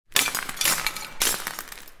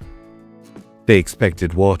They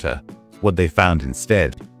expected water. What they found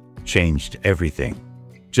instead changed everything.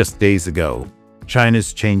 Just days ago,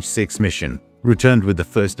 China's Chang'e 6 mission returned with the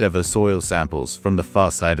first ever soil samples from the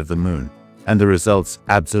far side of the moon, and the results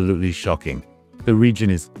absolutely shocking. The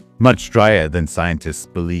region is much drier than scientists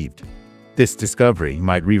believed. This discovery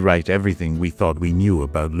might rewrite everything we thought we knew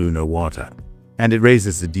about lunar water. And it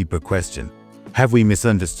raises a deeper question. Have we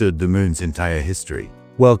misunderstood the moon's entire history?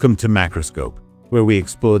 Welcome to Macroscope, where we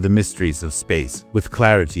explore the mysteries of space with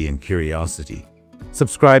clarity and curiosity.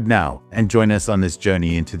 Subscribe now and join us on this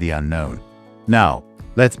journey into the unknown. Now,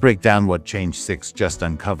 let's break down what Chang'e 6 just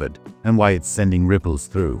uncovered and why it's sending ripples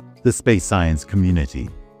through the space science community.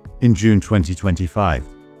 In June 2025,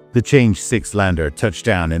 the Chang'e 6 lander touched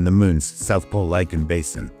down in the moon's South Pole Aitken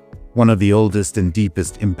Basin, one of the oldest and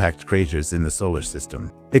deepest impact craters in the solar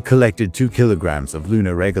system. It collected 2 kilograms of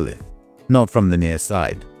lunar regolith, not from the near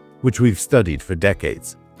side, which we've studied for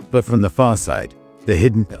decades, but from the far side, the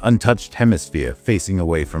hidden, untouched hemisphere facing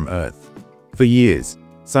away from Earth. For years,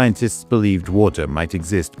 scientists believed water might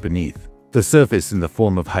exist beneath the surface in the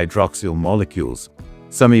form of hydroxyl molecules.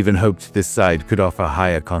 Some even hoped this side could offer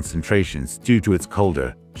higher concentrations due to its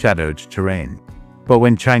colder, shadowed terrain. But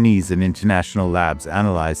when Chinese and international labs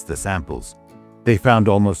analyzed the samples, they found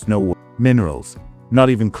almost no minerals,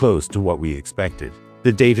 not even close to what we expected.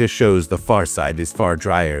 The data shows the far side is far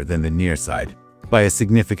drier than the near side, by a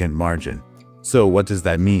significant margin. So what does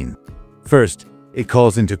that mean? First, it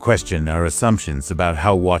calls into question our assumptions about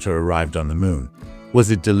how water arrived on the moon. Was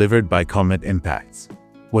it delivered by comet impacts?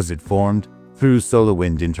 Was it formed through solar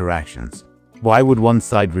wind interactions? Why would one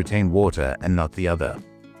side retain water and not the other?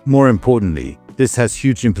 More importantly, this has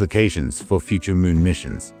huge implications for future moon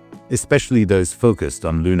missions, especially those focused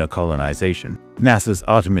on lunar colonization. NASA's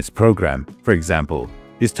Artemis program, for example,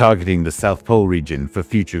 is targeting the South Pole region for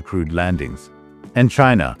future crewed landings. And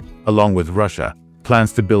China, along with Russia,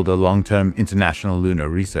 plans to build a long-term international lunar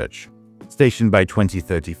research station by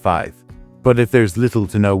 2035. But if there's little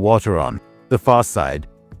to no water on the far side,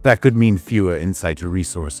 that could mean fewer in situ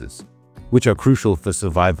resources, which are crucial for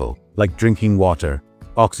survival, like drinking water,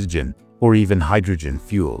 oxygen, or even hydrogen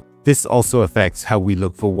fuel. This also affects how we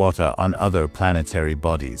look for water on other planetary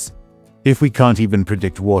bodies. If we can't even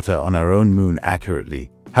predict water on our own moon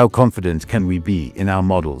accurately, how confident can we be in our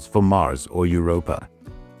models for Mars or Europa?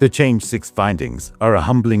 The Chang'e 6 findings are a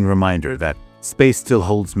humbling reminder that space still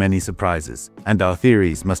holds many surprises, and our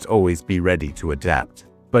theories must always be ready to adapt.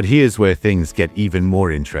 But here's where things get even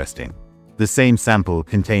more interesting. The same sample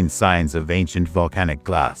contains signs of ancient volcanic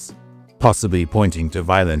glass, possibly pointing to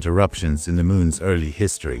violent eruptions in the moon's early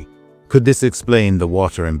history. Could this explain the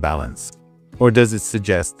water imbalance? Or does it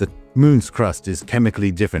suggest that the moon's crust is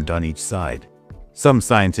chemically different on each side? Some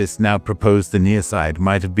scientists now propose the near side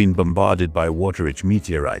might have been bombarded by water-rich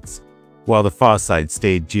meteorites, while the far side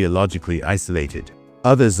stayed geologically isolated.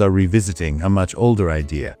 Others are revisiting a much older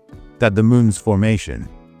idea, that the moon's formation,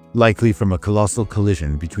 likely from a colossal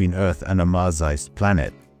collision between Earth and a Mars-sized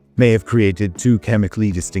planet, may have created 2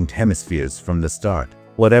 chemically distinct hemispheres from the start.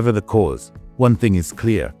 Whatever the cause, one thing is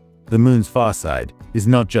clear: the moon's far side is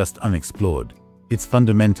not just unexplored, it's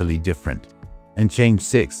fundamentally different. And Chang'e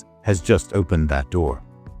 6 has just opened that door.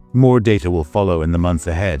 More data will follow in the months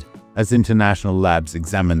ahead as international labs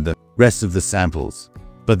examine the rest of the samples.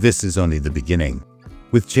 But this is only the beginning.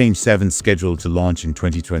 With Chang'e 7 scheduled to launch in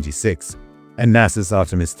 2026 and NASA's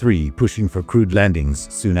Artemis 3 pushing for crewed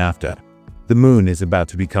landings soon after, the moon is about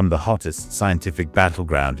to become the hottest scientific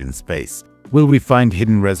battleground in space. Will we find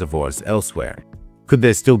hidden reservoirs elsewhere? Could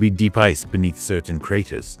there still be deep ice beneath certain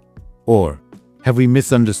craters? Or have we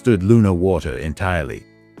misunderstood lunar water entirely?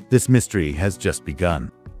 This mystery has just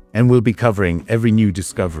begun, and we'll be covering every new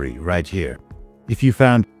discovery right here. If you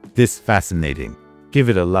found this fascinating, give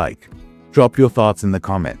it a like, drop your thoughts in the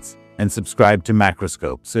comments, and subscribe to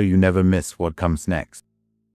Macroscope so you never miss what comes next.